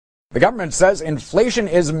The government says inflation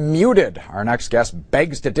is muted. Our next guest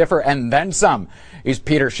begs to differ and then some. He's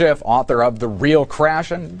Peter Schiff, author of The Real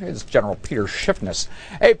Crash and his general Peter Schiffness.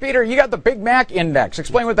 Hey, Peter, you got the Big Mac Index.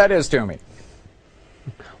 Explain what that is to me.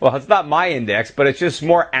 Well, it's not my index, but it's just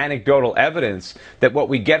more anecdotal evidence that what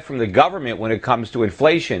we get from the government when it comes to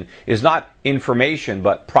inflation is not information,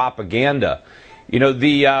 but propaganda. You know,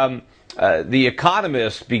 the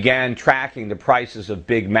Economist began tracking the prices of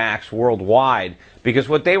Big Macs worldwide because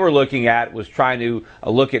what they were looking at was trying to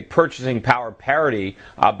look at purchasing power parity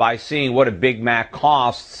by seeing what a Big Mac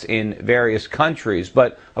costs in various countries.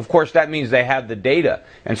 But, of course, that means they have the data.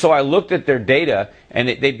 And so I looked at their data, and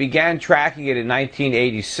they began tracking it in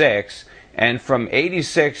 1986. And from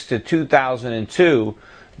 86 to 2002,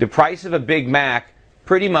 the price of a Big Mac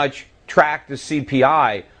pretty much tracked the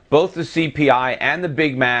CPI. Both the CPI and the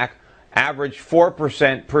Big Mac averaged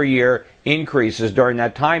 4% per year increases during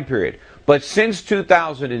that time period. But since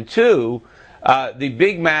 2002, the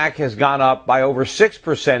Big Mac has gone up by over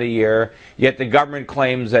 6% a year, yet the government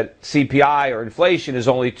claims that CPI or inflation is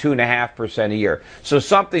only 2.5% a year. So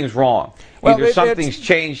something's wrong. Well, either something's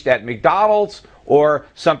changed at McDonald's or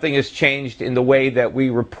something has changed in the way that we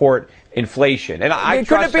report inflation. And I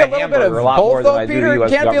trust the hamburger a lot more than I do the U.S.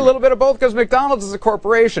 government. It can't be a little bit of both because McDonald's is a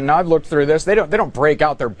corporation. Now, I've looked through this. They don't break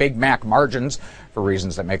out their Big Mac margins for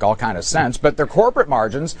reasons that make all kind of sense, but their corporate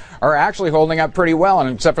margins are actually holding up pretty well,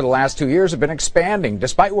 and except for the last 2 years, have been expanding,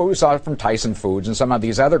 despite what we saw from Tyson Foods and some of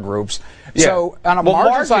these other groups. Yeah. So, on a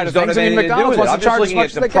margin side of things, I mean, McDonald's wants to charge as much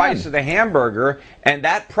as they can. I'm just looking at the price of the hamburger, and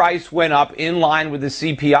that price went up in line with the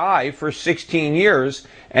CPI for 16 years,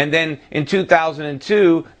 and then in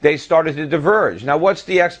 2002, they started to diverge. Now, what's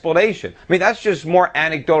the explanation? I mean, that's just more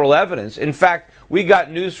anecdotal evidence. In fact, we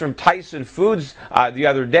got news from Tyson Foods the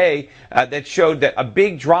other day that showed that a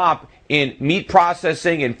big drop in meat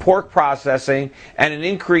processing and pork processing and an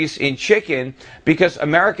increase in chicken because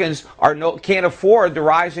Americans can't afford the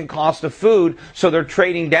rising cost of food, so they're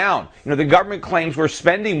trading down. You know, the government claims we're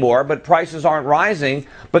spending more, but prices aren't rising.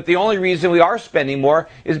 But the only reason we are spending more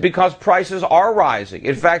is because prices are rising.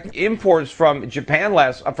 In fact, imports from China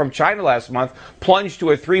last month plunged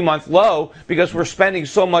to a 3-month low because we're spending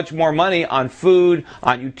so much more money on food,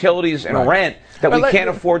 on utilities, and rent that we can't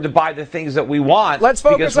afford to buy the things that we want. Let's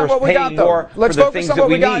focus on what we got, though. Let's focus on what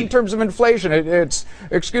we got in terms of inflation.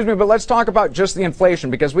 Excuse me, but let's talk about just the inflation,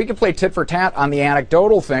 because we can play tit for tat on the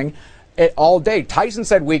anecdotal thing all day. Tyson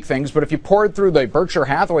said weak things, but if you poured through the Berkshire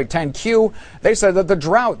Hathaway 10Q, they said that the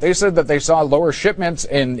drought, they said that they saw lower shipments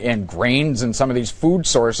in grains and some of these food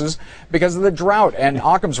sources because of the drought. And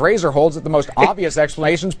Occam's razor holds that the most obvious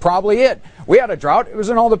explanation is probably it. We had a drought. It was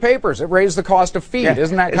in all the papers. It raised the cost of feed. Yeah.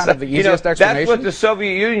 Isn't that kind of the easiest explanation? That's what the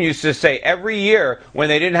Soviet Union used to say. Every year when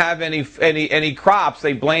they didn't have any crops,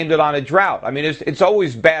 they blamed it on a drought. I mean, it's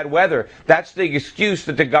always bad weather. That's the excuse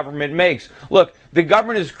that the government makes. Look, the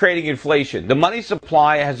government is creating inflation. The money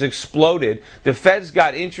supply has exploded. The Fed's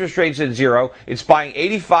got interest rates at zero. It's buying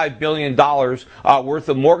 $85 billion worth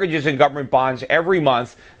of mortgages and government bonds every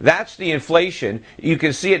month. That's the inflation. You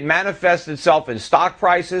can see it manifest itself in stock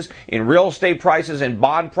prices, in real estate prices, and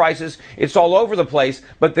bond prices. It's all over the place,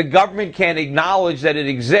 but the government can't acknowledge that it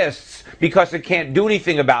exists because it can't do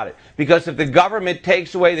anything about it. Because if the government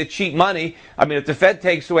takes away the cheap money, if the Fed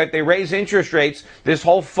takes away, if they raise interest rates, this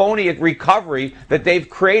whole phony recovery that they've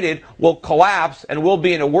created will collapse and we'll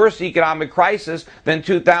be in a worse economic crisis than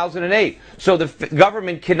 2008. So the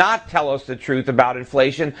government cannot tell us the truth about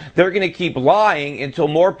inflation. They're going to keep lying until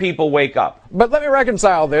more people wake up. But let me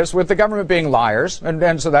reconcile this with the government being liars,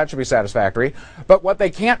 and so that should be satisfactory. But what they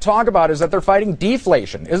can't talk about is that they're fighting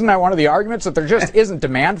deflation. Isn't that one of the arguments, that there just isn't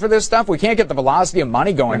demand for this stuff? We can't get the velocity of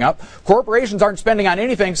money going up. Corporations aren't spending on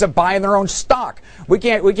anything except buying their own stock. We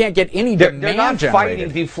can't get any demand They're not generated.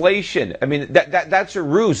 Fighting deflation. I mean, that's a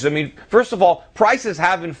ruse. I mean, first of all, prices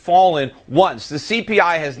haven't fallen once. The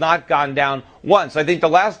CPI has not gone down once. I think the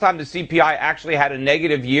last time the CPI actually had a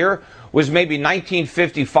negative year was maybe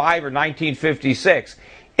 1955 or 1956.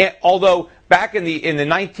 And although back in the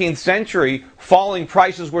 19th century, falling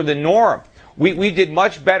prices were the norm. We did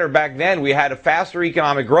much better back then. We had a faster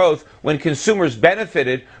economic growth when consumers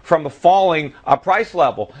benefited from a falling price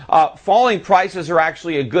level. Falling prices are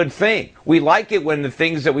actually a good thing. We like it when the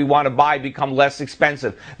things that we want to buy become less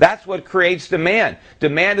expensive. That's what creates demand.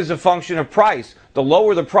 Demand is a function of price. the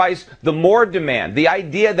lower the price, the more demand. The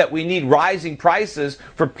idea that we need rising prices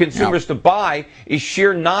for consumers to buy is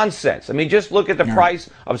sheer nonsense. I mean, just look at the price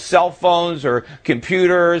of cell phones or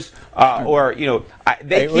computers, or, you know,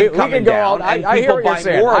 they keep coming down, and people buy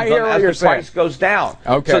more of them as the price goes down.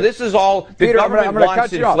 Okay. So this is all, the government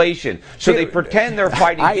wants inflation. So they pretend they're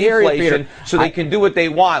fighting deflation so they can do what they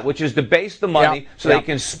want, which is debase the money so they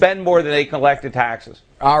can spend more than they collect in taxes.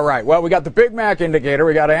 All right. Well, we got the Big Mac indicator.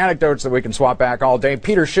 We got anecdotes that we can swap back all day.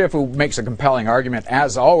 Peter Schiff, who makes a compelling argument,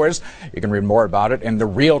 as always. You can read more about it in The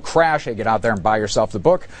Real Crash. Hey, get out there and buy yourself the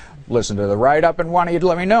book. Listen to the write-up, and why don't you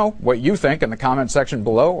let me know what you think in the comment section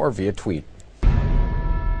below or via tweet.